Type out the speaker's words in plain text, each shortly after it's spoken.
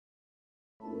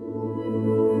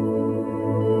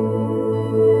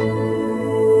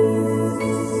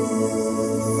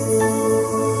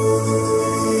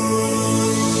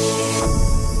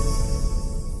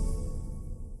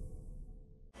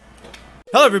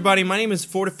Hello everybody, my name is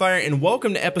Fortifier and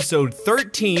welcome to episode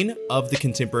 13 of the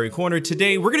Contemporary Corner.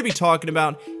 Today we're going to be talking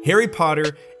about Harry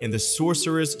Potter and the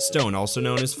Sorcerer's Stone, also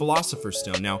known as Philosopher's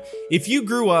Stone. Now, if you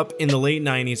grew up in the late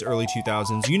 90s, early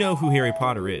 2000s, you know who Harry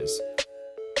Potter is.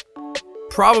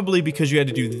 Probably because you had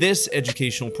to do this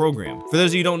educational program. For those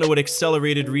of you who don't know what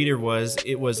Accelerated Reader was,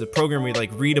 it was a program where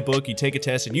you read a book, you take a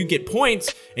test, and you get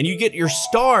points, and you get your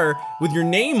star with your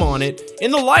name on it in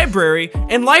the library,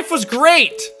 and life was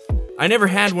great! I never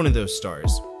had one of those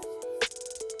stars.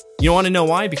 You want to know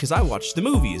why? Because I watched the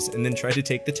movies and then tried to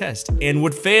take the test and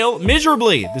would fail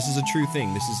miserably. This is a true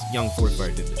thing. This is young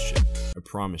Fortifier did this shit. I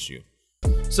promise you.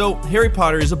 So, Harry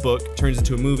Potter is a book, turns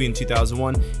into a movie in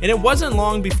 2001, and it wasn't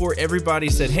long before everybody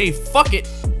said, hey, fuck it!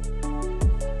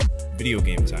 Video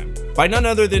game time. By none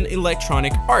other than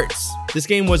Electronic Arts. This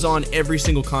game was on every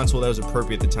single console that was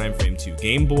appropriate at the time frame too.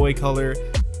 Game Boy Color,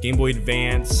 Game Boy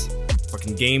Advance,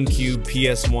 fucking GameCube,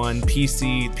 PS1,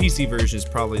 PC version is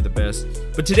probably the best.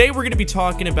 But today we're gonna be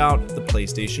talking about the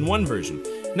PlayStation 1 version.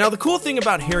 Now the cool thing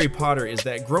about Harry Potter is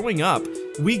that growing up,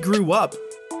 we grew up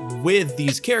with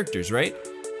these characters, right?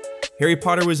 Harry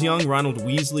Potter was young, Ronald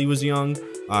Weasley was young,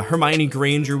 Hermione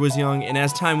Granger was young, and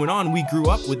as time went on, we grew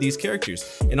up with these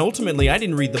characters. And ultimately, I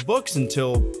didn't read the books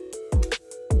until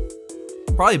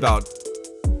probably about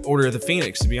Order of the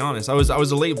Phoenix, to be honest. I was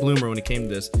a late bloomer when it came to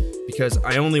this, because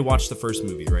I only watched the first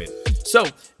movie, right? So,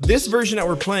 this version that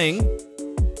we're playing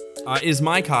is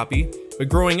my copy. But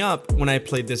growing up, when I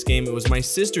played this game, it was my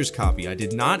sister's copy. I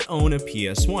did not own a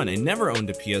PS1. I never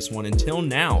owned a PS1 until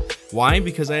now. Why?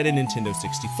 Because I had a Nintendo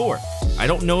 64. I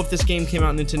don't know if this game came out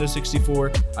on Nintendo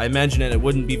 64. I imagine that it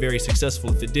wouldn't be very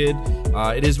successful if it did.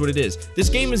 It is what it is. This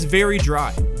game is very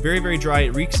dry. Very, very dry. It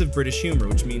reeks of British humor,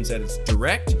 which means that it's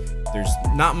direct. There's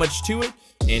not much to it.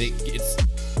 And it's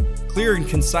clear and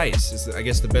concise is, I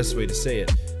guess, the best way to say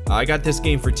it. I got this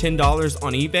game for $10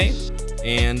 on eBay.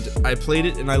 And I played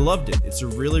it and I loved it. It's a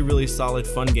really, really solid,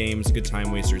 fun game. It's a good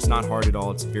time waster. It's not hard at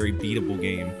all. It's a very beatable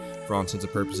game for all intents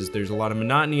and purposes. There's a lot of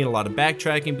monotony and a lot of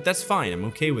backtracking, but that's fine. I'm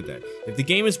okay with that. If the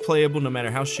game is playable, no matter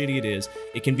how shitty it is,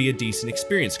 it can be a decent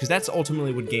experience, because that's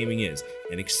ultimately what gaming is,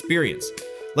 an experience.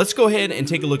 Let's go ahead and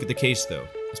take a look at the case, though.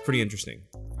 It's pretty interesting.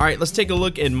 All right, let's take a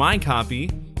look at my copy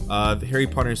of Harry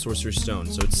Potter and Sorcerer's Stone.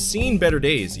 So it's seen better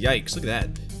days. Yikes, look at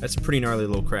that. That's a pretty gnarly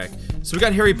little crack. So we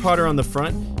got Harry Potter on the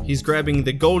front. He's grabbing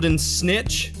the golden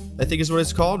snitch, I think is what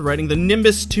it's called, riding the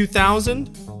Nimbus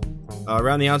 2000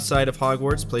 around the outside of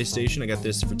Hogwarts PlayStation. I got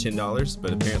this for $10,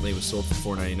 but apparently it was sold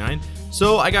for $4.99.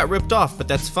 So I got ripped off, but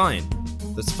that's fine.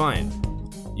 That's fine.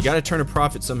 You gotta turn a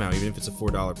profit somehow, even if it's a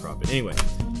 $4 profit. Anyway,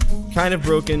 kind of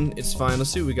broken. It's fine. Let's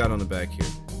see what we got on the back here.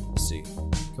 Let's see.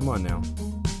 Come on now.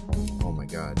 Oh my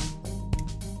god.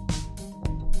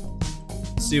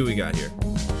 Let's see what we got here.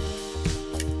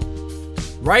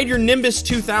 Ride your Nimbus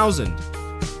 2000.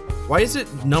 Why is it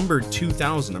numbered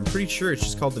 2000? I'm pretty sure it's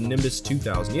just called the Nimbus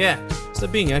 2000. Yeah,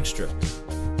 stop being extra.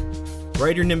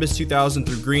 Ride your Nimbus 2000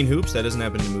 through green hoops. That doesn't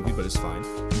happen in the movie, but it's fine.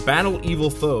 Battle evil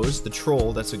foes. The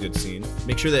troll. That's a good scene.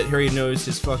 Make sure that Harry knows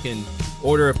his fucking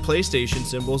order of PlayStation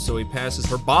symbols so he passes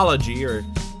herbology or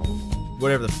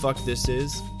whatever the fuck this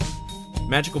is.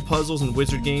 Magical puzzles and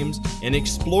wizard games. And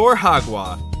explore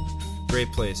Hogwarts.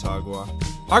 Great place, Hogwarts.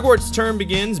 Hogwarts' term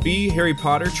begins, be Harry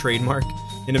Potter, trademark,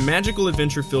 in a magical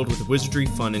adventure filled with wizardry,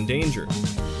 fun, and danger.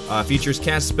 Features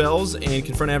cast spells and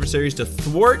confront adversaries to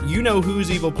thwart you-know-who's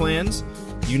evil plans.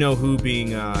 You-know-who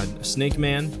being Snake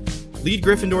Man. Lead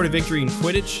Gryffindor to victory in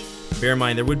Quidditch. Bear in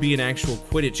mind, there would be an actual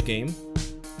Quidditch game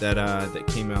that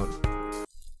came out.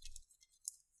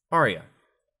 Arya.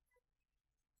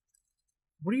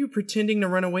 What are you pretending to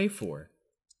run away for?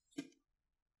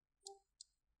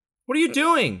 What are you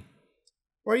doing?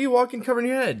 Why are you walking covering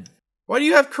your head? Why do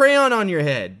you have crayon on your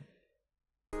head?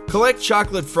 Collect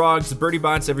chocolate frogs, birdie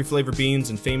bots, every flavor beans,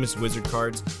 and famous wizard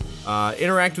cards.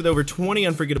 Interact with over 20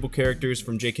 unforgettable characters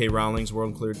from J.K. Rowling's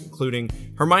world, including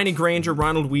Hermione Granger,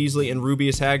 Ronald Weasley, and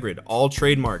Rubius Hagrid. All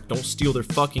trademarked. Don't steal their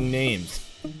fucking names.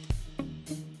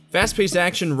 Fast-paced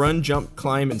action, run, jump,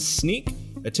 climb, and sneak.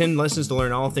 Attend lessons to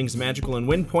learn all things magical and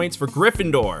win points for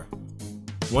Gryffindor.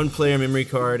 One-player memory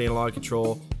card, analog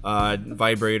control,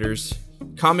 vibrators.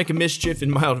 Comic Mischief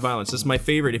and Mild Violence. This is my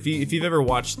favorite. If you've ever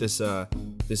watched this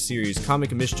this series,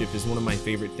 Comic Mischief is one of my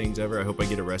favorite things ever. I hope I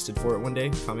get arrested for it one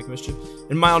day. Comic Mischief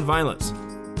and Mild Violence.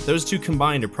 Those two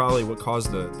combined are probably what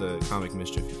caused the Comic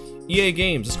Mischief. EA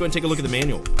Games. Let's go ahead and take a look at the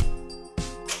manual.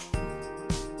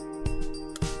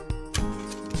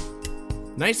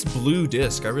 Nice blue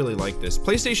disc. I really like this.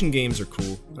 PlayStation games are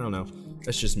cool. I don't know.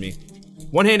 That's just me.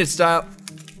 One-handed style.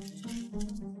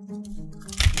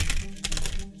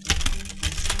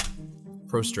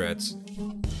 Pro strats.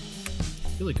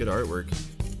 Really good artwork.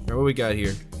 Alright, what we got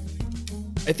here?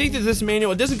 I think that this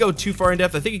manual, it doesn't go too far in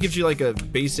depth. I think it gives you like a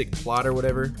basic plot or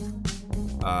whatever.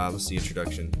 Let's see,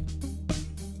 introduction.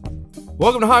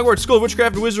 Welcome to Hogwarts School of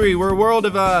Witchcraft and Wizardry, where a world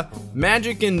of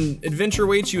magic and adventure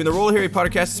awaits you. In the role of Harry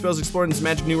Potter casting spells exploring this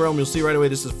magic new realm, you'll see right away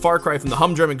this is a far cry from the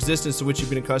humdrum existence to which you've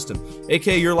been accustomed.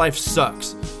 AKA, your life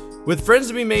sucks. With friends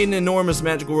to be made and an enormous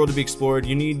magical world to be explored,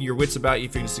 you need your wits about you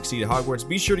if you're going to succeed at Hogwarts.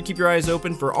 Be sure to keep your eyes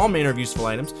open for all manner of useful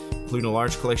items, including a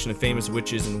large collection of famous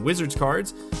witches and wizards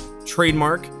cards.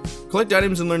 Trademark. Collect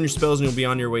items and learn your spells and you'll be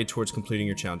on your way towards completing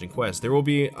your challenging quest. There will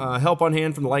be help on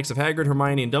hand from the likes of Hagrid,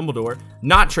 Hermione, and Dumbledore.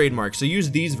 Not trademark, so use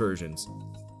these versions.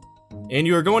 And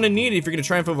you are going to need it if you're going to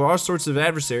triumph over all sorts of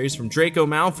adversaries, from Draco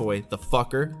Malfoy, the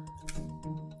fucker,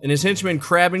 and his henchmen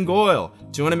Crabbe and Goyle,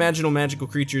 to unimaginable magical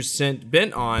creatures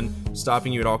bent on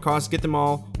stopping you at all costs. Get them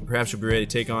all, and perhaps you'll be ready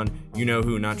to take on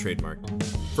you-know-who, not trademarked.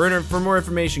 For more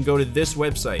information, go to this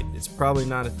website. It's probably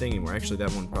not a thing anymore. Actually,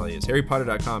 that one probably is.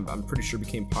 HarryPotter.com, I'm pretty sure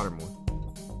became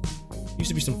Pottermore. Used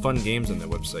to be some fun games on that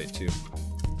website, too.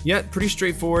 Yeah, pretty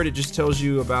straightforward. It just tells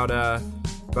you about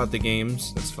the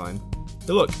games. That's fine.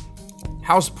 But look,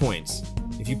 house points.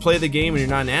 If you play the game and you're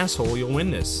not an asshole, you'll win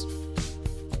this.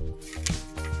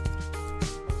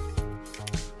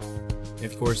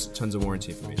 And of course, tons of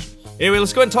warranty information. Anyway,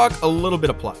 let's go ahead and talk a little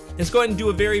bit of plot. Let's go ahead and do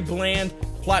a very bland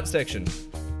plot section.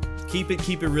 Keep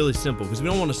it really simple because we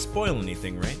don't want to spoil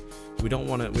anything, right? We don't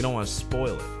want to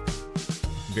spoil it.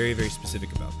 Very, very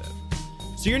specific about that.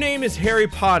 So your name is Harry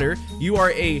Potter. You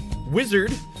are a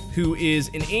wizard who is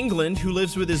in England, who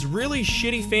lives with his really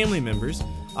shitty family members,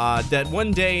 that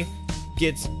one day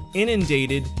gets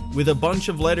inundated with a bunch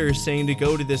of letters saying to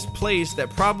go to this place that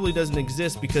probably doesn't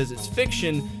exist because it's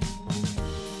fiction.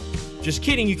 Just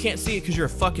kidding, you can't see it because you're a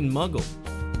fucking muggle.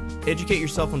 Educate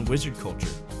yourself on wizard culture,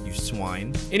 you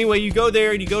swine. Anyway, you go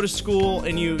there and you go to school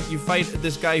and you fight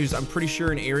this guy who's, I'm pretty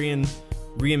sure, an Aryan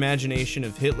reimagination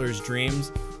of Hitler's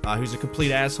dreams, who's a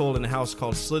complete asshole in a house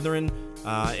called Slytherin,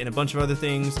 and a bunch of other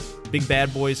things. Big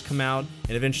bad boys come out,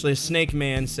 and eventually a snake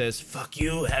man says, "Fuck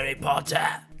you, Harry Potter,"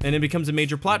 and it becomes a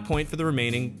major plot point for the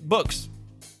remaining books.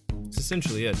 That's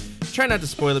essentially it. Try not to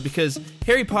spoil it because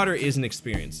Harry Potter is an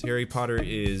experience. Harry Potter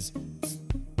is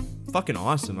fucking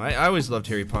awesome. I always loved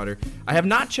Harry Potter. I have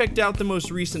not checked out the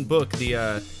most recent book,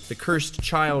 the Cursed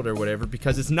Child or whatever,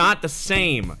 because it's not the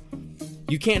same.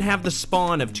 You can't have the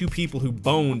spawn of two people who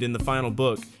boned in the final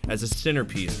book as a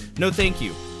centerpiece. No thank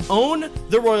you. Own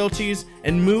the royalties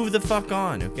and move the fuck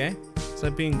on, okay?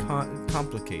 Stop being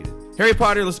complicated. Harry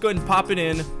Potter, let's go ahead and pop it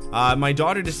in. My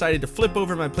daughter decided to flip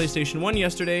over my PlayStation 1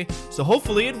 yesterday, so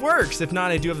hopefully it works. If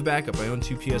not, I do have a backup. I own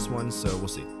 2 PS1s, so we'll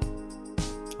see.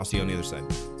 I'll see you on the other side.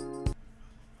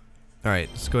 Alright,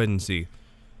 let's go ahead and see.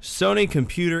 Sony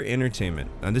Computer Entertainment.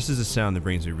 Now this is a sound that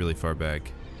brings me really far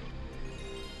back.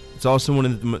 It's also one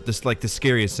of the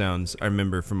scariest sounds I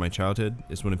remember from my childhood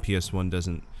is when a PS1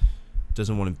 doesn't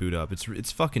want to boot up.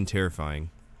 It's fucking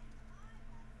terrifying.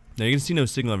 Now you're gonna see no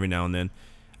signal every now and then.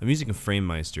 I'm using a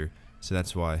FrameMeister, so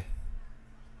that's why.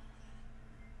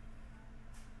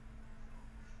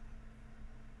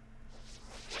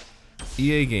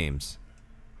 EA Games.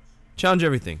 Challenge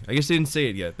everything. I guess they didn't say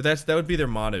it yet, but that would be their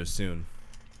motto soon.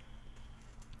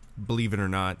 Believe it or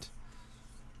not.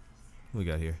 What we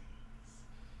got here?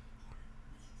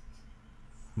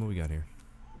 What we got here?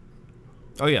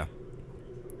 Oh yeah.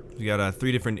 We got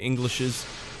 3 different Englishes.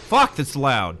 Fuck, that's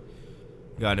loud.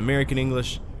 We got American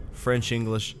English, French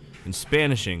English, and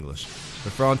Spanish English.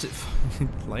 But for all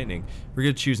lightning, we're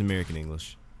gonna choose American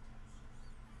English.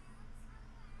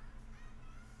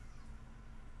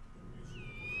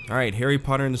 Alright, Harry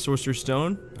Potter and the Sorcerer's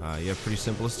Stone. Yeah, pretty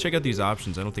simple. Let's check out these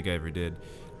options. I don't think I ever did.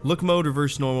 Look mode,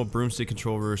 reverse normal, broomstick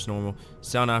control, reverse normal,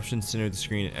 sound options, center of the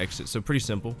screen, and exit. So pretty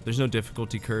simple. There's no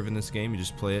difficulty curve in this game. You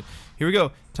just play it. Here we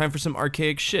go. Time for some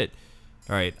archaic shit.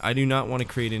 Alright, I do not want to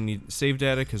create any save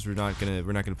data because we're not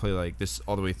gonna play like this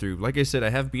all the way through. Like I said, I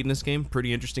have beaten this game.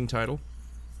 Pretty interesting title,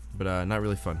 but not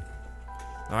really fun.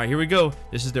 Alright, here we go.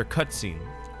 This is their cutscene.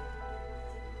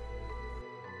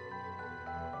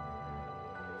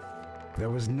 There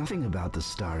was nothing about the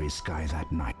starry sky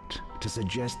that night to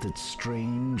suggest that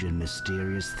strange and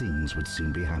mysterious things would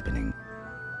soon be happening.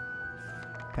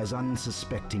 As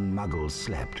unsuspecting muggles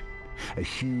slept, a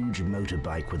huge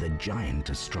motorbike with a giant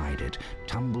astride it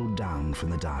tumbled down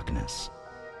from the darkness.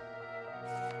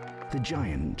 The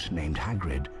giant, named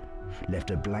Hagrid, left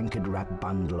a blanket-wrapped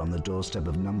bundle on the doorstep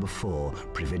of number 4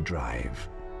 Privet Drive.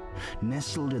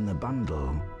 Nestled in the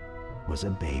bundle was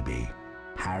a baby,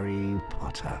 Harry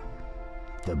Potter,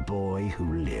 the boy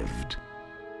who lived.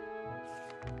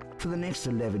 For the next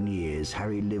 11 years,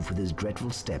 Harry lived with his dreadful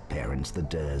step-parents, the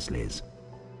Dursleys.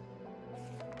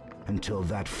 until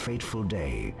that fateful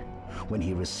day when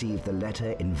he received the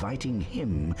letter inviting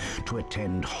him to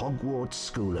attend Hogwarts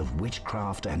School of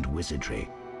Witchcraft and Wizardry.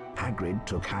 Hagrid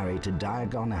took Harry to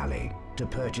Diagon Alley to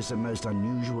purchase a most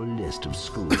unusual list of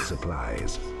school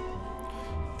supplies.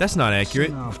 That's not accurate.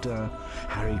 Soon after,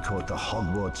 Harry caught the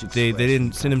Hogwarts Express. They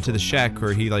didn't send him to the shack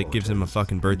where he like gives him a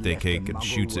fucking birthday cake and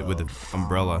shoots it with an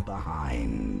umbrella.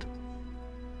 Behind.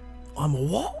 I'm a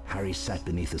what? Harry sat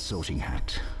beneath a sorting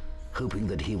hat, hoping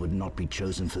that he would not be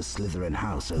chosen for Slytherin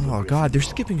House over Oh god, they're Gryffindor.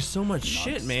 skipping so much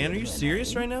shit, man. Are you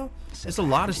serious right now? There's a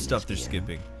lot of stuff they're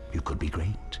skipping. You could be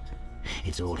great.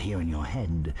 It's all here in your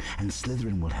head, and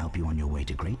Slytherin will help you on your way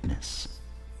to greatness.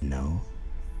 No?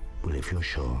 Well, if you're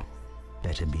sure,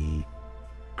 better be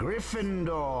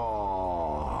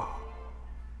Gryffindor.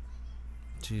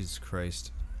 Jesus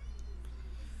Christ.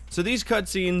 So these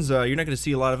cutscenes, you're not going to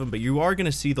see a lot of them, but you are going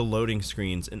to see the loading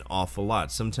screens an awful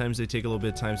lot. Sometimes they take a little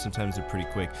bit of time, sometimes they're pretty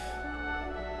quick.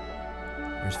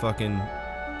 There's fucking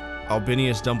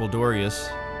Albinius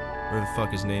Dumbledorius, where the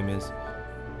fuck his name is.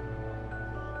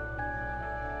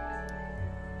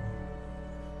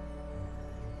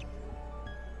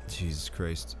 Jesus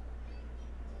Christ.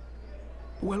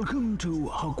 Welcome to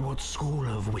Hogwarts School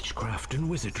of Witchcraft and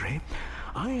Wizardry.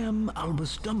 I am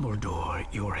Albus Dumbledore,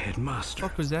 your headmaster.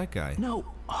 Fuck was that guy? Now,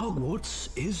 Hogwarts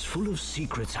is full of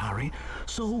secrets, Harry,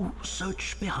 so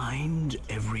search behind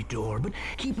every door. But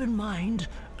keep in mind,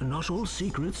 not all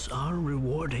secrets are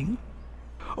rewarding.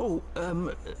 Oh,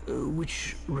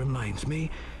 which reminds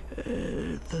me,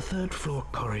 the third floor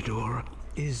corridor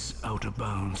is out of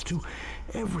bounds to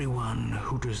everyone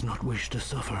who does not wish to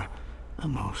suffer a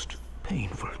most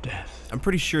painful death. I'm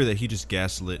pretty sure that he just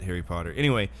gaslit Harry Potter.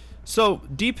 Anyway, so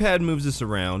D-pad moves us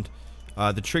around.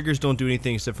 The triggers don't do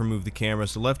anything except for move the camera.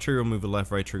 So left trigger will move it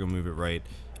left, right trigger will move it right.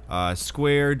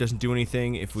 Square doesn't do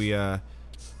anything if we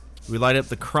light up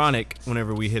the chronic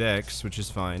whenever we hit X, which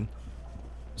is fine.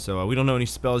 So we don't know any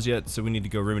spells yet, so we need to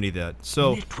go remedy that.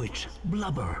 So Nitwit,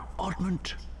 blubber,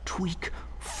 ointment, tweak.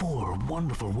 4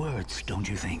 wonderful words, don't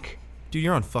you think? dude,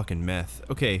 you're on fucking meth.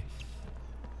 Okay.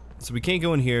 So we can't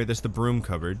go in here. That's the broom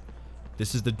cupboard.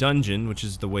 This is the dungeon, which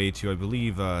is the way to, I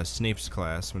believe, Snape's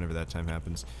class, whenever that time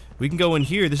happens. We can go in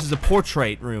here. This is a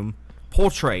portrait room.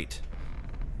 Portrait.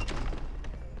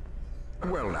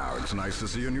 Well, now, it's nice to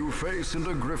see a new face in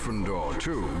the Gryffindor,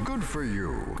 too. Good for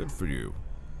you. Good for you.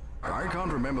 I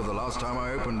can't remember the last time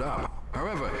I opened up.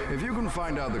 However, if you can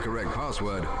find out the correct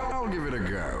password, I'll give it a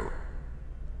go.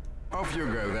 Off you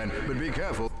go, then, but be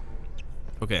careful.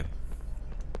 Okay.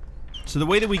 So the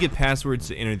way that we get passwords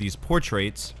to enter these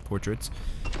portraits,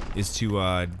 is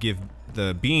to give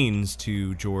the beans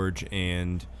to George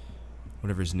and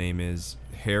whatever his name is,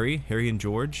 Harry and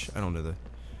George. I don't know the.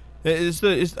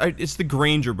 It's the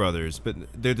Granger brothers, but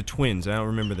they're the twins. I don't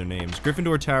remember their names.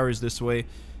 Gryffindor Tower is this way.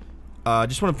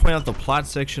 Just want to point out the plot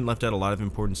section left out a lot of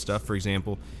important stuff. For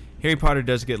example, Harry Potter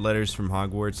does get letters from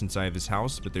Hogwarts inside of his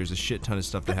house, but there's a shit ton of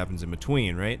stuff that happens in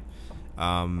between, right?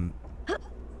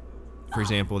 For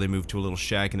example, they move to a little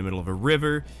shack in the middle of a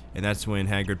river, and that's when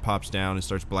Hagrid pops down and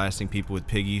starts blasting people with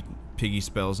piggy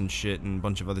spells and shit and a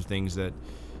bunch of other things that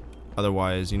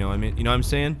otherwise, you know what I'm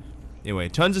saying? Anyway,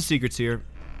 tons of secrets here.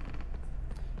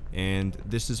 And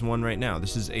this is one right now.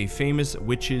 This is a famous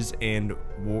witches and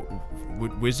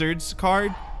wizards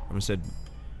card. I almost said,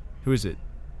 who is it?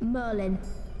 Merlin.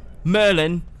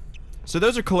 Merlin. So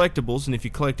those are collectibles, and if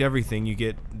you collect everything, you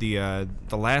get the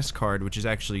last card, which is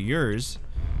actually yours.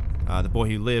 The boy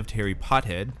who lived, Harry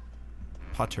Potter.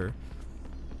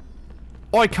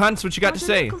 Oi, cunts, what you got to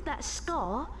say? Look of that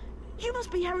scar. You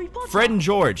must be Harry Potter. Fred and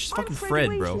George. It's I'm fucking Fred,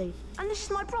 Fred, bro. Weasley, and this is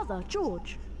my brother,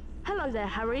 George. Hello there,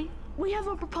 Harry. We have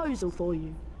a proposal for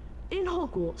you. In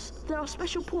Hogwarts, there are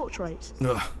special portraits.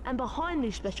 Ugh. And behind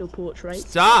these special portraits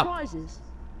Stop. are prizes.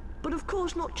 But of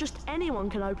course, not just anyone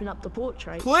can open up the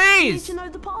portrait. Please! You need to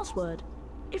know the password.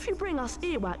 If you bring us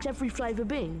earwax every flavour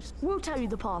beans, we'll tell you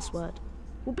the password.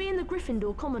 We'll be in the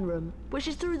Gryffindor common room, which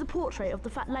is through the portrait of the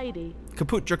fat lady.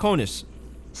 Caput Draconis.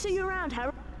 See you around,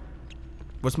 Harry.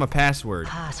 What's my password?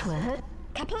 Password?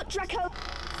 Caput Draco.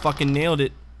 Fucking nailed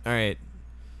it. Alright.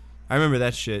 I remember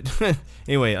that shit.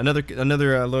 Anyway,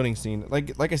 another loading scene.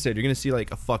 Like I said, you're gonna see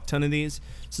like a fuck ton of these,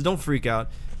 so don't freak out.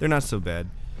 They're not so bad.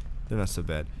 They're not so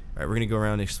bad. All right, we're gonna go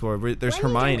around and explore. There's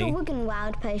Hermione. When you drink a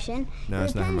Wiggenweld potion, No,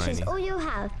 it's not replenishes Hermione. all you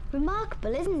have.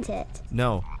 Remarkable, isn't it?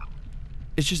 No.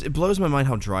 It's just, it blows my mind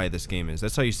how dry this game is.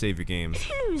 That's how you save your game. If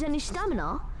you lose any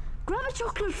stamina, grab a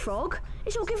chocolate frog.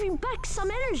 It'll give you back some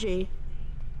energy.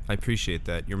 I appreciate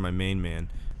that. You're my main man.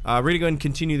 We're gonna go ahead and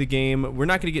continue the game. We're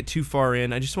not gonna get too far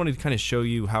in. I just wanted to kind of show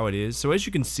you how it is. So as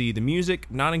you can see, the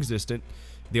music, non-existent.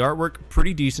 The artwork,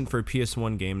 pretty decent for a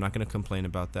PS1 game. Not going to complain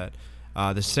about that.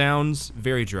 The sounds,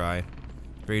 very dry.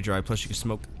 Very dry. Plus, you can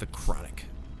smoke the chronic.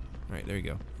 Alright, there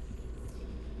you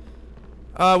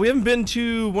go. We haven't been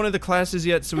to one of the classes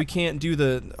yet, so we can't do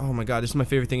the... Oh my god, this is my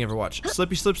favorite thing ever watched.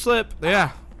 Slippy slip slip.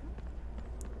 Yeah.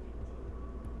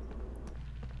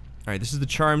 Alright, this is the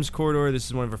Charms corridor. This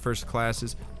is one of our first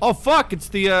classes. Oh fuck! It's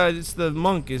the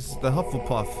monk. It's the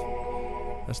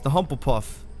Hufflepuff. That's the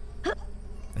Humplepuff.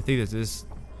 I think this is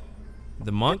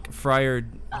the monk, friar,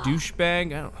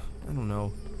 douchebag. I don't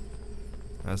know.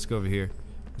 Let's go over here.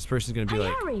 This person's gonna be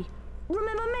like, Harry,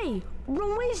 remember me,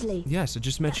 Ron Weasley? yes, I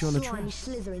just met you on the train.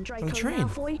 Slytherin Draco On the train.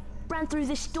 Malfoy ran through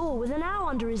this door with an owl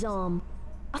under his arm.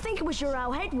 I think it was your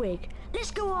owl Hedwig. Let's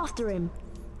go after him.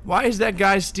 Why is that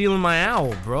guy stealing my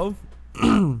owl, bro?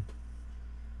 You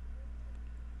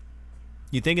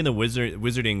think in the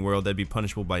wizarding world that'd be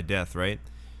punishable by death, right?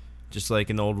 Just like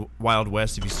in the old Wild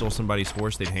West, if you stole somebody's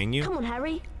horse, they'd hang you. Come on,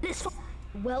 Harry. Let's.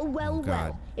 Well, well,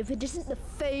 God. well. If it isn't the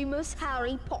famous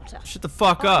Harry Potter. Shut the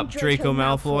fuck I'm up, Draco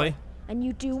Malfoy. And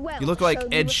you do well. You look to like show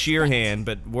me Ed respect. Sheeran,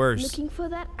 but worse. Looking for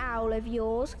that owl of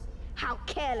yours? How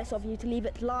careless of you to leave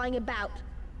it lying about.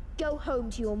 Go home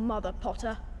to your mother,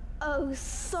 Potter. Oh,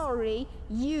 sorry.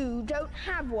 You don't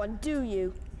have one, do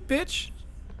you? Bitch.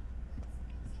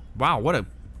 Wow, what a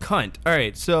cunt.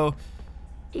 Alright, so...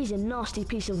 He's a nasty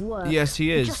piece of work. Yes,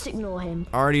 he is. Just ignore him.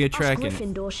 Already a Us tracking.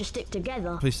 Gryffindor should stick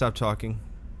together. Please stop talking.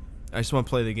 I just want to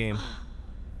play the game.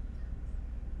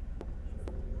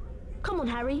 Come on,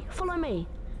 Harry. Follow me.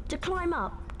 To climb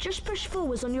up, just push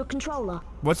forwards on your controller.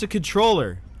 What's a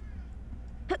controller?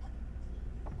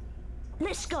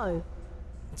 Let's go.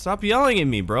 Stop yelling at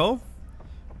me, bro.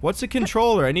 What's a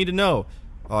controller? I need to know.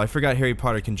 Oh, I forgot Harry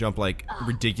Potter can jump like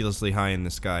ridiculously high in the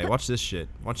sky. Watch this shit.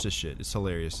 Watch this shit. It's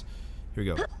hilarious. Here we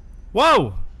go.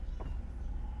 Whoa!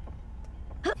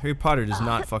 Harry Potter does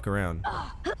not fuck around.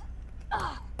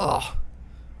 Oh.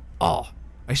 Oh.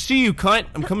 I see you, cunt.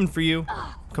 I'm coming for you.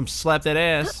 Come slap that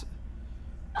ass.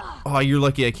 Oh, you're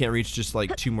lucky I can't reach just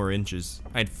like 2 more inches.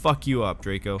 I'd fuck you up,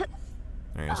 Draco.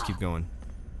 Alright, let's keep going.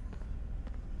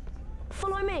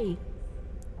 Follow me.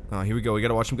 Oh, here we go. We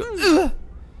gotta watch him go.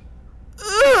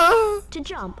 To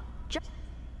jump.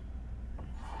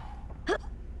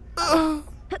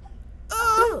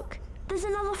 Look, there's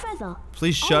another feather.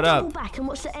 Please shut I'll up. double back and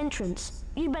watch the entrance.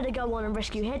 You better go on and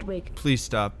rescue Hedwig. Please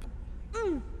stop.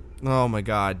 Oh my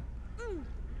god.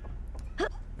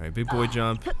 Alright, big boy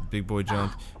jump. Big boy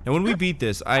jump. Now, when we beat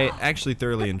this, I actually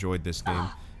thoroughly enjoyed this game.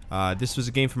 This was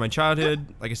a game from my childhood.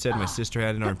 Like I said, my sister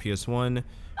had it on PS1.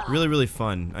 Really, really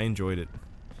fun. I enjoyed it.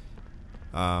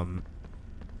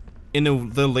 In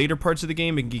the later parts of the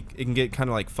game, it can get kind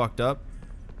of like fucked up.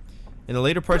 In the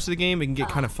later parts of the game, it can get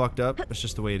kind of fucked up. That's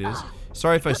just the way it is.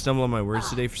 Sorry if I stumble on my words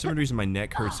today. For some reason, my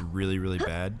neck hurts really, really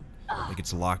bad. Like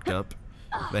it's locked up.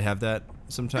 I have that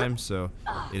sometimes, so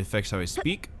it affects how I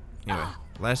speak. Anyway,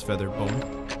 last feather.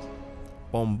 Boom.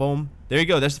 Boom, boom. There you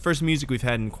go. That's the first music we've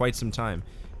had in quite some time.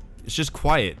 It's just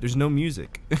quiet. There's no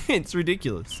music. It's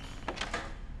ridiculous.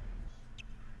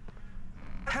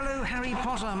 Hello, Harry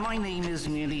Potter. My name is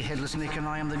Nearly Headless Nick, and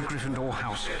I am the Gryffindor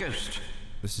House Ghost.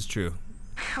 This is true.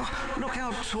 Look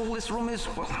how tall this room is.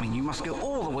 Well, I mean, you must go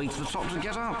all the way to the top to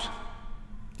get out.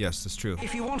 Yes, that's true.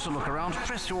 If you want to look around,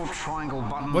 press your triangle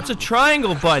button. What's a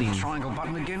triangle button? Triangle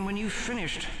button again when you've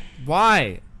finished.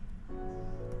 Why?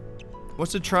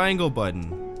 What's a triangle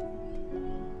button?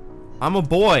 I'm a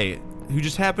boy who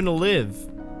just happened to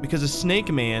live because a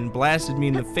snake man blasted me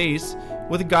in the face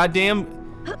with a goddamn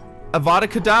Avada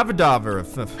Kedavra,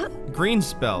 a green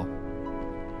spell.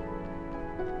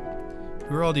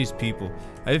 Who are all these people?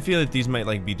 I feel that these might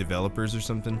like be developers or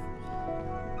something.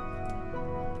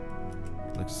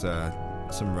 Looks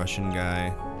some Russian guy.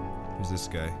 Who's this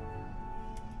guy?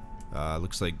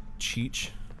 Looks like Cheech.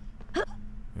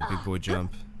 Big boy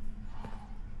jump.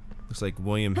 Looks like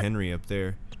William Henry up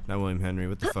there. Not William Henry.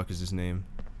 What the fuck is his name?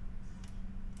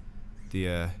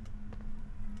 Oh,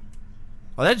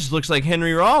 that just looks like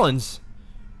Henry Rollins.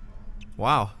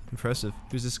 Wow, impressive.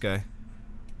 Who's this guy?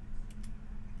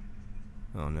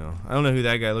 Oh no, I don't know who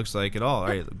that guy looks like at all.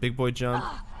 Alright, big boy jump.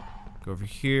 Go over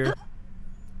here.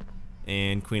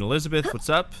 And Queen Elizabeth, what's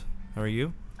up? How are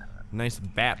you? Nice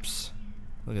baps.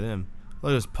 Look at them.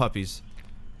 Look at those puppies.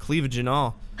 Cleavage and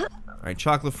all. Alright,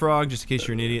 chocolate frog, just in case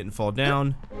you're an idiot and fall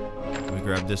down. Let me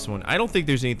grab this one. I don't think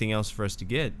there's anything else for us to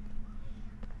get.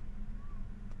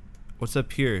 What's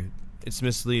up here? It's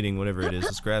misleading, whatever it is.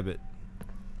 Let's grab it.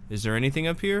 Is there anything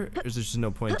up here? Or is there just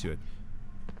no point to it?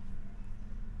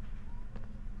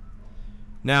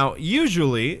 Now,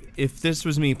 usually, if this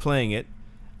was me playing it,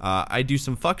 I'd do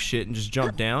some fuck shit and just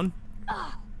jump down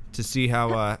to see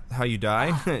how you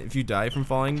die if you die from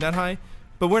falling that high.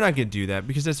 But we're not gonna do that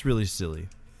because that's really silly.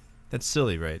 That's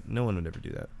silly, right? No one would ever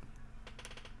do that.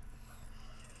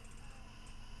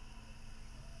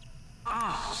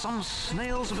 Ah, some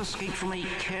snails have escaped from a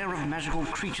care of magical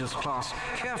creatures class.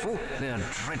 Careful, they're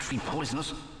dreadfully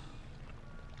poisonous.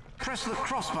 Press the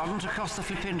cross button to cast the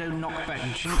flipendo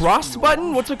knockback. Cross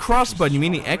button? What's a cross button? You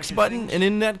mean the X button? And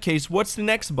in that case, what's the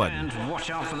next button? And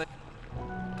watch out for the...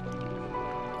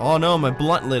 Oh no, my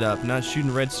blunt lit up, not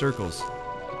shooting red circles.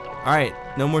 Alright,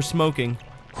 no more smoking.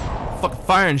 Fuck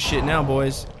firing shit now,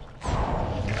 boys.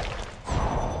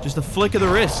 Just a flick of the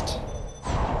wrist.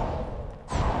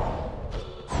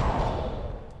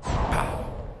 Pow.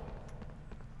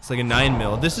 It's like a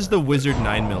 9mm. This is the wizard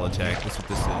 9mm attack. That's what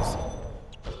this is.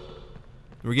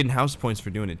 We're getting house points for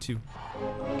doing it too.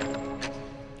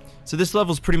 So this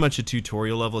level is pretty much a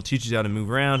tutorial level. It teaches you how to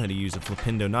move around, how to use a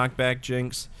flipendo knockback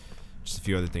jinx. Just a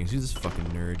few other things. Who's this fucking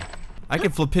nerd? I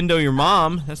can flipindo your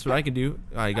mom. That's what I can do.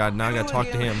 Alright, God, now I gotta talk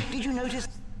to him. Did you notice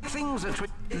things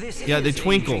that yeah, they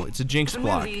twinkle. It's a jinx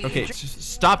block. Okay,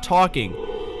 stop talking.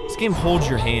 This game holds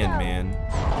your hand, man.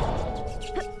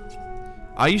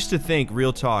 I used to think,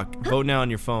 real talk, vote now on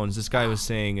your phones. This guy was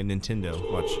saying a Nintendo.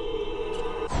 Watch.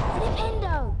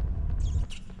 Nintendo.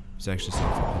 It's actually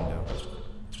saying Nintendo.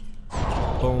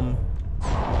 Boom.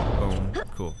 Boom.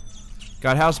 Cool.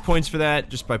 Got house points for that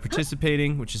just by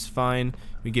participating, which is fine.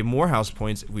 We get more house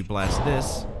points if we blast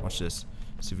this. Watch this.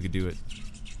 See if we can do it.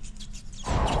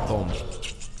 Boom.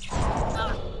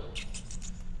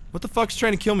 What the fuck's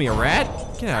trying to kill me? A rat?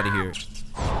 Get out of here.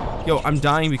 Yo, I'm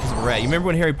dying because of a rat. You remember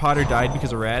when Harry Potter died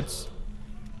because of rats?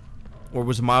 Or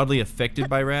was mildly affected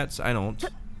by rats? I don't.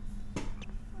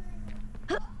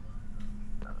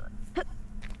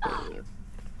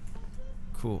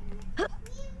 Cool.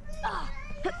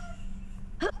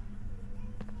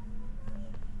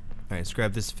 Alright, let's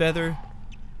grab this feather.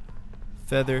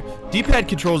 Feather. D-pad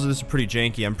controls of this are pretty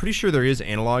janky. I'm pretty sure there is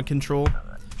analog control.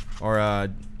 Or,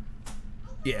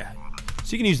 yeah.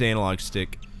 So you can use the analog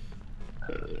stick.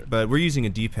 But we're using a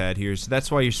D-pad here, so that's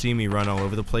why you're seeing me run all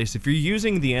over the place. If you're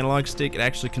using the analog stick, it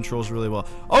actually controls really well.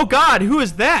 Oh god, who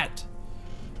is that?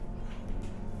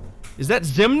 Is that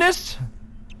Zimnus?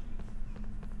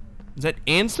 Is that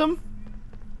Ansem?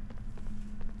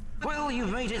 Well, you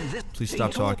made it this. Please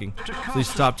stop talking. Please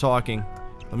stop talking.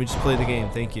 Let me just play the game.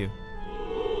 Thank you.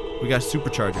 We got a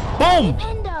supercharger. Boom!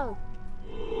 Nintendo.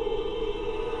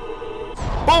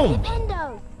 Boom!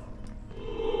 Nintendo.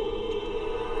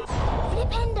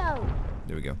 Nintendo.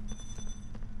 There we go.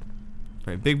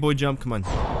 Alright, big boy jump. Come on.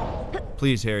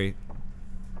 Please, Harry.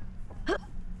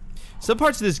 Some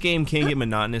parts of this game can get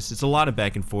monotonous. It's a lot of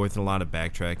back and forth and a lot of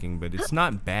backtracking, but it's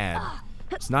not bad.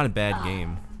 It's not a bad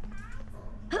game.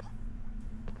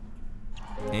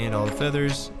 And all the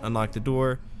feathers, unlock the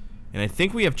door. And I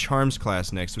think we have Charms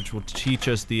class next, which will teach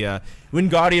us the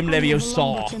Wingardium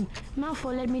Leviosa.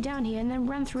 Malfoy led me down here and then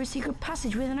ran through a secret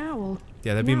passage with an owl.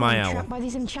 Yeah, that'd be my owl. Trapped by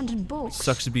these enchanted books.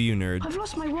 Sucks to be you, nerd. I've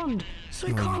lost my wand, so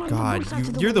I Oh can't my let the god, books out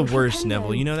of you're the way with worst, Flipendo.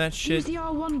 Neville. You know that Use shit? the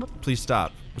R1 button. Please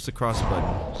stop. What's the cross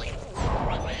button?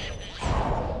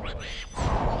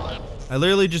 I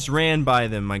literally just ran by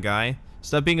them, my guy.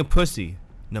 Stop being a pussy,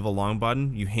 Neville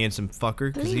Longbottom, you handsome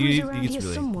fucker. Because he Believe it was around gets here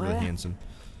really somewhere. handsome.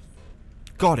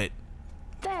 Got it.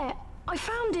 There, I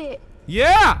found it.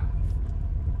 Yeah!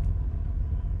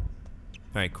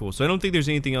 Alright, cool. So I don't think there's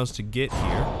anything else to get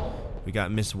here. We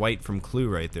got Miss White from Clue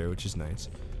right there, which is nice.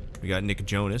 We got Nick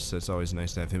Jonas. That's always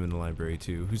nice to have him in the library,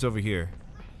 too. Who's over here?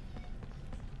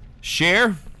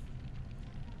 Cher?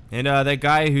 And that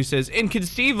guy who says,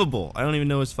 inconceivable. I don't even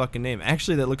know his fucking name.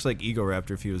 Actually, that looks like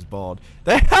Egoraptor if he was bald.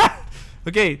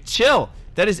 Okay, chill.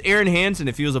 That is Aaron Hansen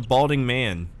if he was a balding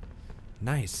man.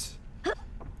 Nice.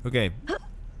 Okay.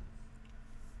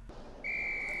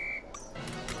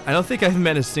 I don't think I've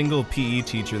met a single PE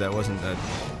teacher that wasn't a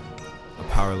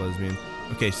power lesbian.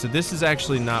 Okay, so this is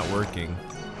actually not working.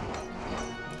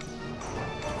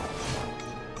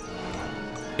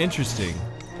 Interesting.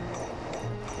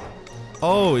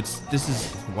 Oh, this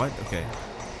is, what? Okay.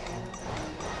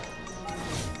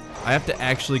 I have to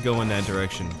actually go in that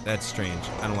direction. That's strange.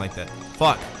 I don't like that.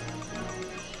 Fuck.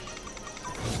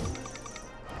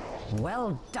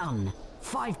 Well done.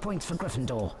 5 points for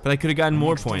Gryffindor. But I could have gotten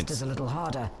more Next test points. is a little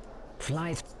harder.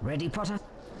 Fly ready, Potter?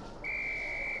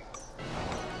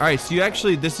 Alright, so you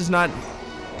actually, this is not,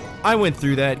 I went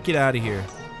through that. Get out of here.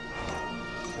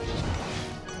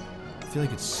 I feel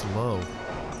like it's slow.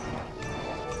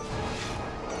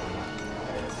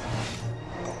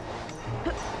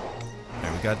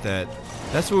 Alright, we got that.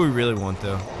 That's what we really want,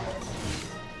 though.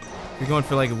 If you're going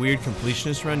for like a weird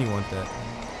completionist run, you want that.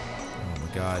 Oh my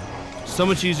god. So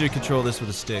much easier to control this with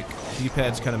a stick.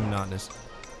 D-pad's kind of monotonous.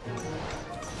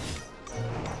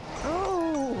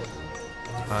 Oh!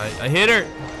 I hit her!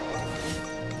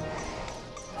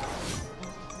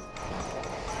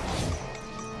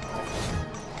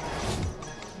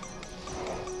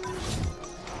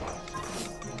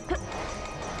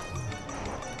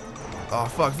 Oh,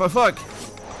 fuck, fuck, fuck!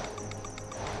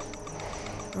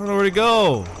 I don't know where to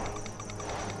go.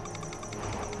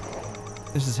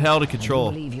 This is hell to control.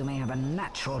 I believe you may have a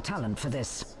natural talent for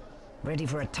this. Ready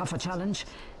for a tougher challenge?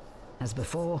 As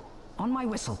before, on my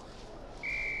whistle.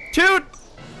 Toot!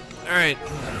 Alright.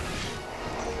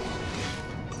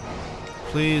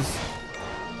 Please.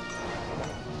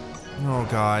 Oh,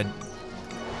 God.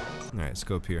 Alright, let's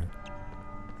go up here.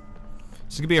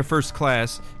 This is gonna be our first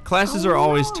class. Classes are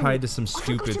always tied to some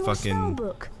stupid fucking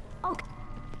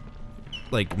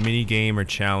like mini game or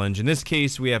challenge. In this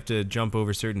case, we have to jump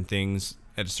over certain things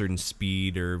at a certain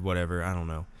speed or whatever. I don't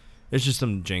know. It's just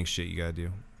some jank shit you gotta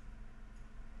do.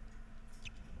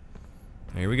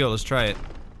 Here we go. Let's try it.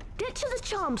 Get to the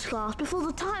charms class before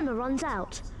the timer runs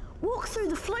out. Walk through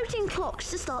the floating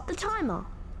clocks to start the timer.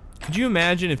 Could you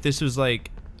imagine if this was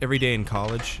like every day in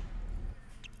college?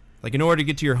 Like, in order to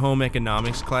get to your home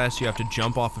economics class, you have to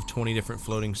jump off of 20 different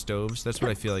floating stoves. That's what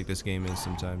I feel like this game is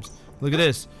sometimes. Look at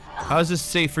this. How is this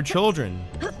safe for children?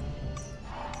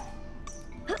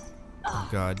 Oh,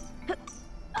 God.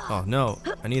 Oh, no.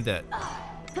 I need that.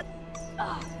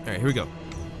 Alright, here we go.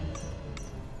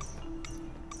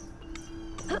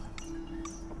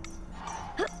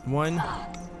 One,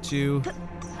 2,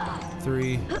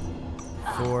 3,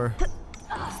 4,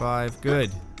 5.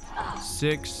 Good.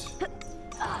 6,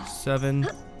 7,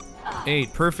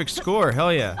 8. Perfect score.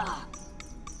 Hell yeah.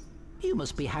 You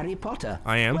must be Harry Potter.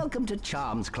 I am. Welcome to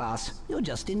Charms class. You're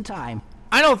just in time.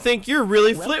 I don't think you're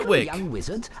really Welcome, Flitwick. young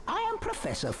wizards. I am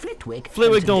Professor Flitwick.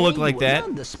 Flitwick and don't look today like you will that.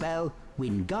 learn the spell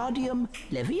Wingardium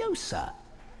Leviosa.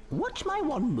 Watch my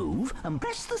wand move and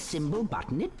press the symbol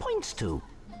button it points to.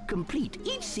 Complete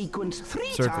each sequence 3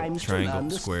 Circle, times triangle, to learn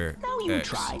the square, Now you X,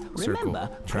 try. circle, Remember,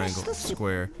 triangle, press the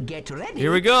square. Get ready.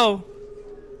 Here we go.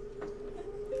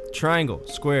 Triangle,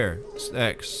 square,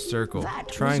 X, circle, That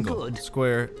was triangle, good.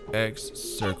 square, X,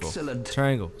 circle, Excellent.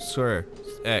 triangle, square,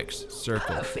 X,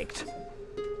 circle. Perfect.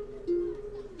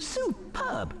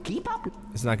 Superb. Keep up.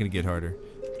 It's not gonna get harder.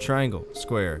 Triangle,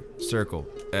 square, circle,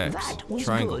 X, That was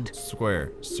triangle, good.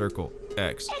 square, circle,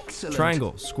 X, Excellent.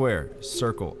 triangle, square,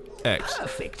 circle, X.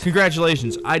 Perfect.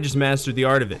 Congratulations, I just mastered the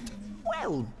art of it.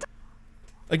 Well done.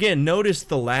 Again, notice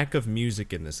the lack of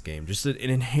music in this game. Just an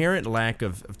inherent lack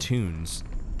of tunes.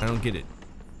 I don't get it.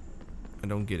 I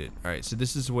don't get it. Alright, so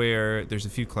this is where there's a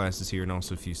few classes here and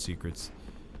also a few secrets.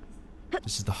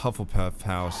 This is the Hufflepuff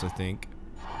house, I think.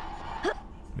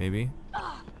 Maybe?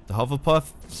 The Hufflepuff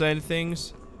side of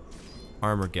things?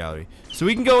 Armor gallery. So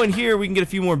we can go in here, we can get a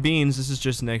few more beans. This is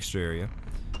just an extra area.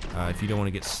 If you don't want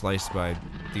to get sliced by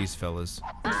these fellas.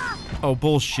 Oh,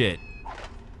 bullshit.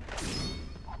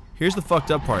 Here's the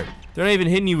fucked up part. They're not even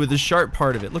hitting you with the sharp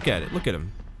part of it. Look at it. Look at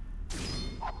them.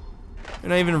 They're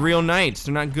not even real knights.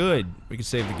 They're not good. We can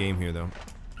save the game here, though.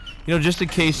 You know, just in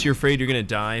case you're afraid you're gonna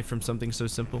die from something so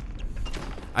simple.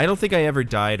 I don't think I ever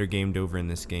died or gamed over in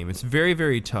this game. It's very,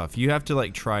 very tough. You have to,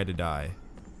 like, try to die.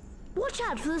 Watch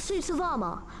out for the suits of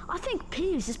armor. I think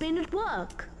Peeves has been at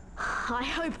work. I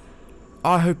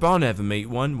hope I'll never meet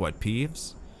one. What,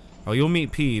 Peeves? Oh, you'll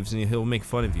meet Peeves and he'll make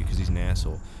fun of you because he's an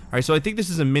asshole. Alright, so I think this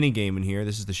is a mini game in here.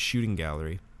 This is the shooting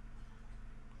gallery.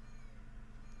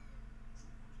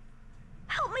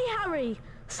 Help me, Harry!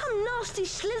 Some nasty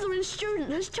Slytherin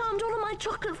student has charmed all of my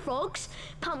chocolate frogs.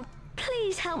 Pump,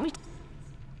 please help me.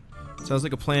 Sounds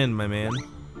like a plan, my man.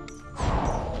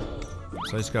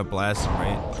 So I just got blasted,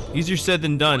 right? Easier said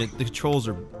than done. The controls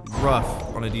are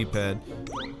rough on a D-pad.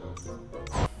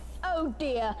 Oh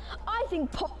dear, I think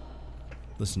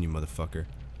Listen, you motherfucker.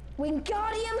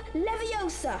 Wingardium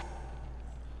Leviosa.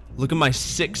 Look at my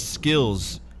 6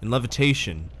 skills in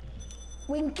levitation.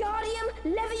 Wingardium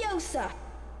Leviosa.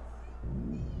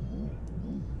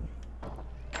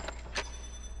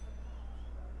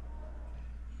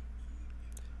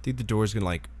 I think the door's gonna,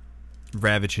 like,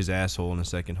 ravage his asshole in a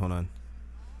second. Hold on.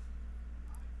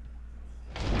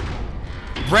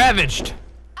 Ravaged!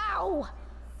 Ow!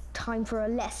 Time for a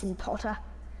lesson, Potter.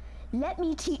 Let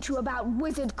me teach you about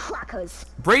wizard crackers.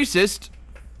 Racist!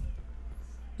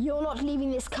 You're not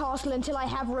leaving this castle until I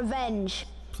have revenge.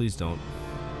 Please don't.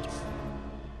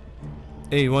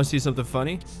 Hey, you wanna see something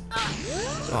funny?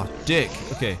 Oh, dick.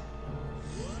 Okay.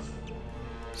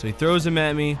 So he throws him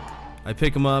at me. I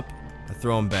pick him up. I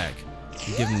throw him back. I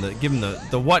give him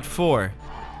the what for?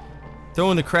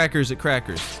 Throwing the crackers at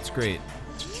crackers. It's great.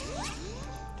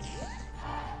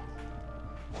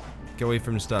 Gotta wait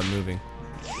for him to stop moving.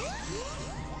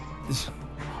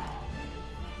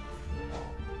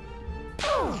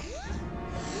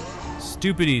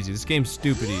 Stupid easy. This game's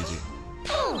stupid easy.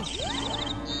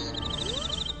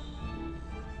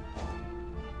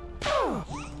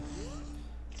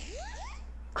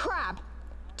 Crab,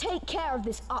 take care of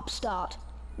this upstart.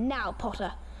 Now,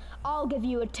 Potter, I'll give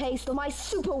you a taste of my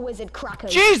super wizard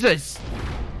crackers. Jesus!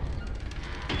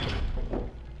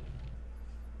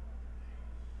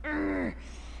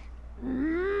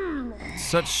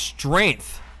 Such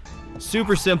strength.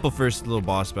 Super simple first little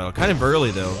boss battle. Kind of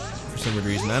early though, for some weird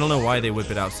reason. I don't know why they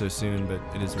whip it out so soon, but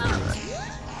it is what it is.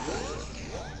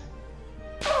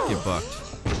 Get bucked.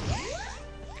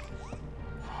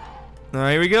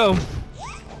 Alright, here we go.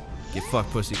 Get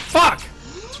fucked, pussy. Fuck!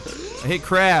 I hit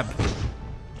crab.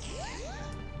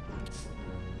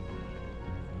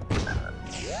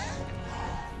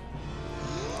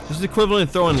 This is equivalent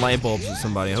to throwing light bulbs at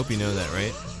somebody. I hope you know that,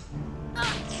 right?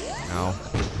 Ow.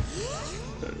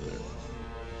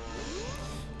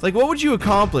 Like, what would you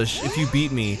accomplish if you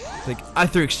beat me? Like, I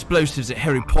threw explosives at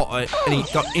Harry Potter and he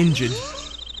got injured.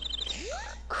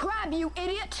 Crab, you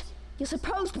idiot! You're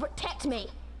supposed to protect me.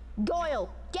 Goyle,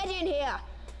 get in here.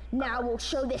 Now we'll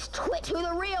show this twit who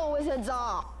the real wizards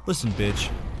are. Listen, bitch.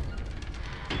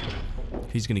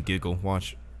 He's gonna giggle.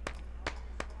 Watch.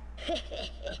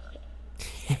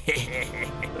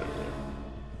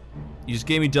 You just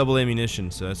gave me double ammunition,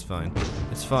 so that's fine.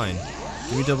 It's fine.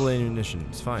 Give me double ammunition.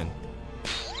 It's fine.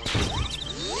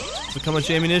 Look how much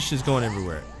ammunition is going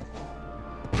everywhere.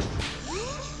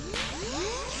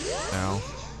 Ow.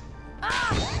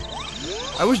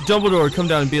 I wish Dumbledore would come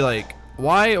down and be like,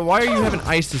 why are you having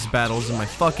ISIS battles in my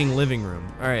fucking living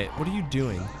room? Alright, what are you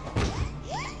doing?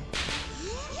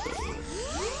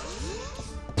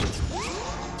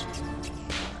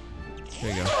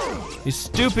 There you go. He's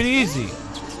stupid easy.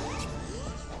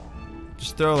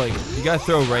 Just throw like, you gotta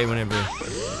throw right whenever.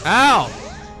 Ow!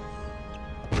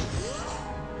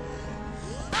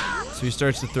 So he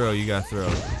starts to throw, you gotta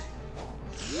throw.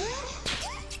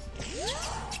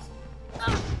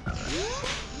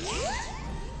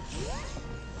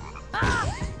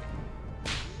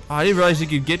 Oh, I didn't realize you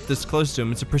could get this close to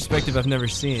him. It's a perspective I've never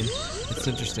seen. It's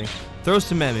interesting. Throw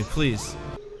some at me, please.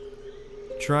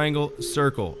 Triangle,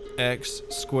 circle, X,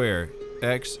 square,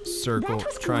 X, circle,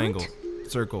 triangle,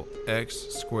 circle, X,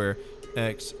 square,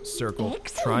 X, circle,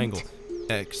 triangle,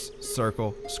 X,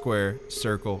 circle, square,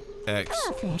 circle, X.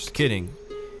 Just kidding.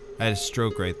 I had a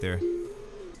stroke right there.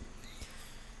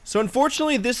 So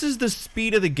unfortunately, this is the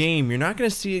speed of the game. You're not going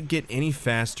to see it get any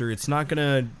faster. It's not going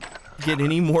to get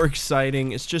any more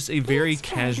exciting. It's just a very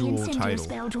casual title.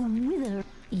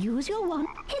 Use your wand.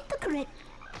 Hit the crit.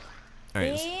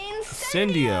 Alright,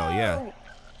 Incendio, yeah.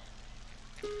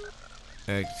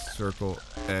 X, circle,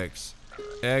 X,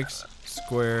 X,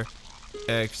 square,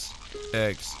 X,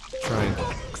 X, triangle.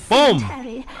 Boom!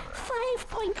 5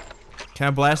 point. Can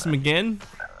I blast him again?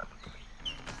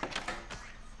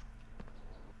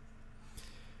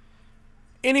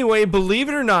 Anyway, believe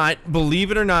it or not,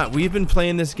 we've been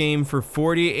playing this game for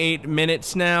 48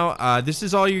 minutes now. This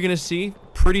is all you're gonna see.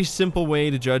 Pretty simple way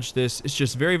to judge this. It's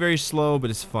just very, very slow, but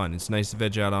it's fun. It's nice to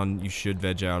veg out on. You should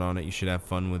veg out on it. You should have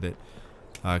fun with it.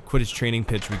 Quidditch training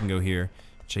pitch. We can go here.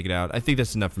 Check it out. I think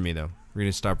that's enough for me, though. We're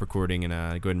gonna stop recording and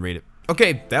go ahead and rate it.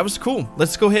 Okay, that was cool.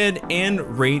 Let's go ahead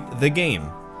and rate the game.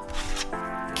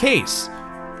 Case.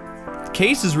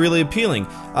 Case is really appealing.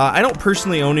 I don't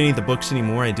personally own any of the books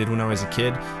anymore. I did when I was a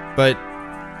kid, but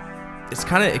it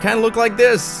kind of looked like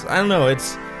this. I don't know.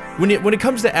 It's when it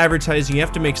comes to advertising, you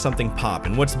have to make something pop.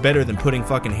 And what's better than putting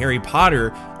fucking Harry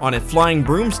Potter on a flying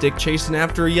broomstick chasing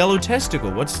after a yellow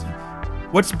testicle? What's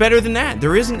better than that?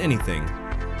 There isn't anything.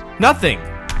 Nothing.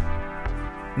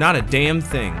 Not a damn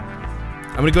thing.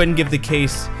 I'm gonna go ahead and give the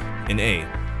Case an A.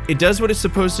 It does what it's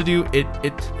supposed to do.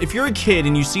 If you're a kid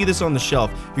and you see this on the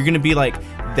shelf, you're gonna be like,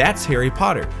 that's Harry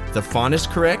Potter. The font is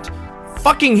correct.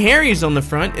 Fucking Harry's on the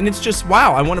front, and it's just,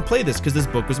 wow, I want to play this because this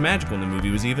book was magical and the movie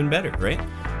was even better, right?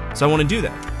 So I want to do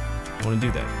that. I want to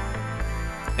do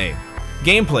that. A.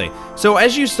 Gameplay. So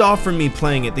as you saw from me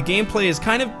playing it, the gameplay is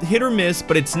kind of hit or miss,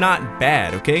 but it's not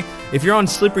bad, okay? If you're on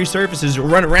slippery surfaces, you'll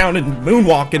run around and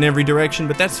moonwalk in every direction,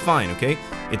 but that's fine, okay?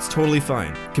 It's totally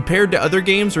fine. Compared to other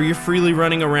games where you're freely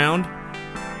running around,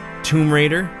 Tomb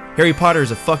Raider, Harry Potter is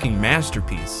a fucking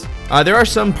masterpiece. There are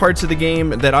some parts of the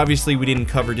game that obviously we didn't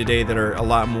cover today that are a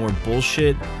lot more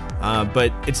bullshit,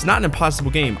 but it's not an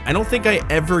impossible game. I don't think I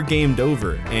ever gamed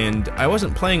over, and I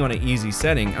wasn't playing on an easy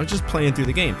setting. I was just playing through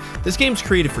the game. This game's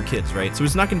created for kids, right? So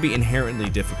it's not going to be inherently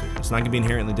difficult. It's not going to be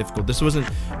inherently difficult. This wasn't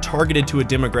targeted to a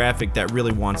demographic that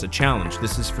really wants a challenge.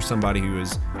 This is for somebody who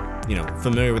is, you know,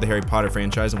 familiar with the Harry Potter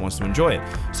franchise and wants to enjoy it.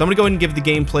 So I'm gonna go ahead and give the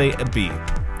gameplay a B.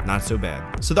 Not so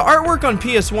bad. So the artwork on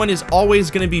PS1 is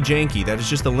always going to be janky. That is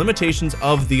just the limitations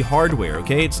of the hardware,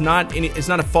 okay? It's not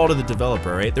a fault of the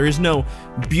developer, right? There is no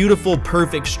beautiful,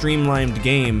 perfect, streamlined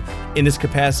game in this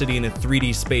capacity in a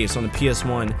 3D space on the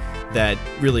PS1 that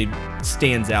really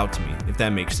stands out to me, if that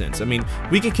makes sense. I mean,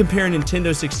 we can compare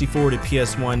Nintendo 64 to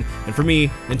PS1, and for me,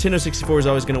 Nintendo 64 is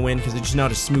always going to win because they just know how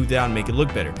to smooth it out and make it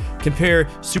look better. Compare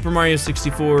Super Mario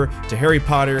 64 to Harry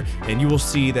Potter, and you will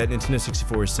see that Nintendo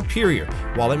 64 is superior.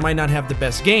 While it might not have the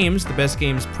best games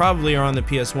probably are on the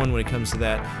PS1 when it comes to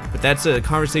that, but that's a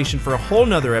conversation for a whole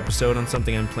nother episode on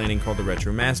something I'm planning called the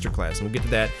Retro Masterclass, and we'll get to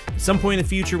that at some point in the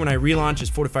future when I relaunch as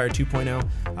Fortifier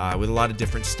 2.0 with a lot of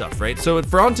different stuff, right? So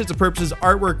for all intents and purposes,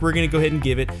 artwork, we're gonna go ahead and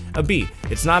give it a B.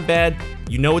 It's not bad,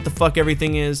 you know what the fuck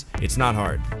everything is, it's not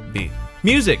hard. B.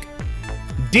 Music,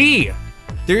 D.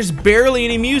 There's barely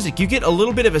any music. You get a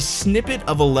little bit of a snippet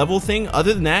of a level thing.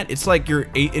 Other than that, it's like you're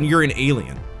an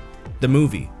Alien, the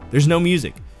movie. There's no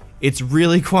music. It's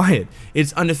really quiet.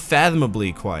 It's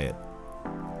unfathomably quiet.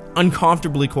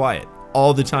 Uncomfortably quiet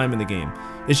all the time in the game.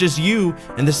 It's just you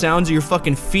and the sounds of your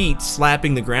fucking feet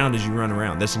slapping the ground as you run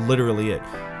around. That's literally it.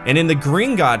 And in the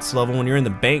Gringotts level, when you're in the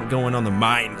bank going on the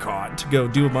minecart to go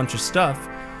do a bunch of stuff,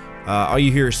 all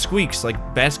you hear is squeaks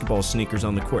like basketball sneakers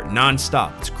on the court,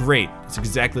 non-stop. It's great. It's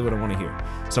exactly what I want to hear.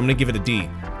 So I'm gonna give it a D.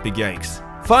 Big yikes.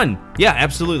 Fun. Yeah,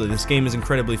 absolutely. This game is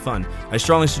incredibly fun. I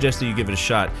strongly suggest that you give it a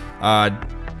shot.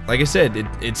 Like I said,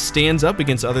 it stands up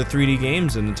against other 3D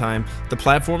games in the time. The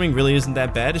platforming really isn't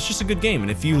that bad. It's just a good game. And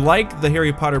if you like the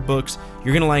Harry Potter books,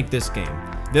 you're gonna like this game.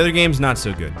 The other game's not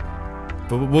so good.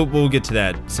 But we'll get to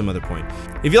that some other point.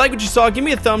 If you like what you saw, give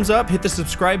me a thumbs up, hit the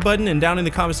subscribe button, and down in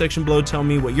the comment section below, tell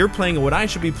me what you're playing and what I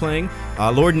should be playing.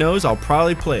 Lord knows I'll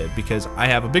probably play it because I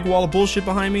have a big wall of bullshit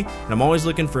behind me, and I'm always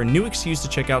looking for a new excuse to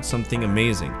check out something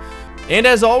amazing. And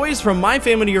as always, from my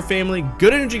family to your family,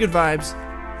 good energy, good vibes,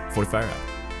 Fortifier out.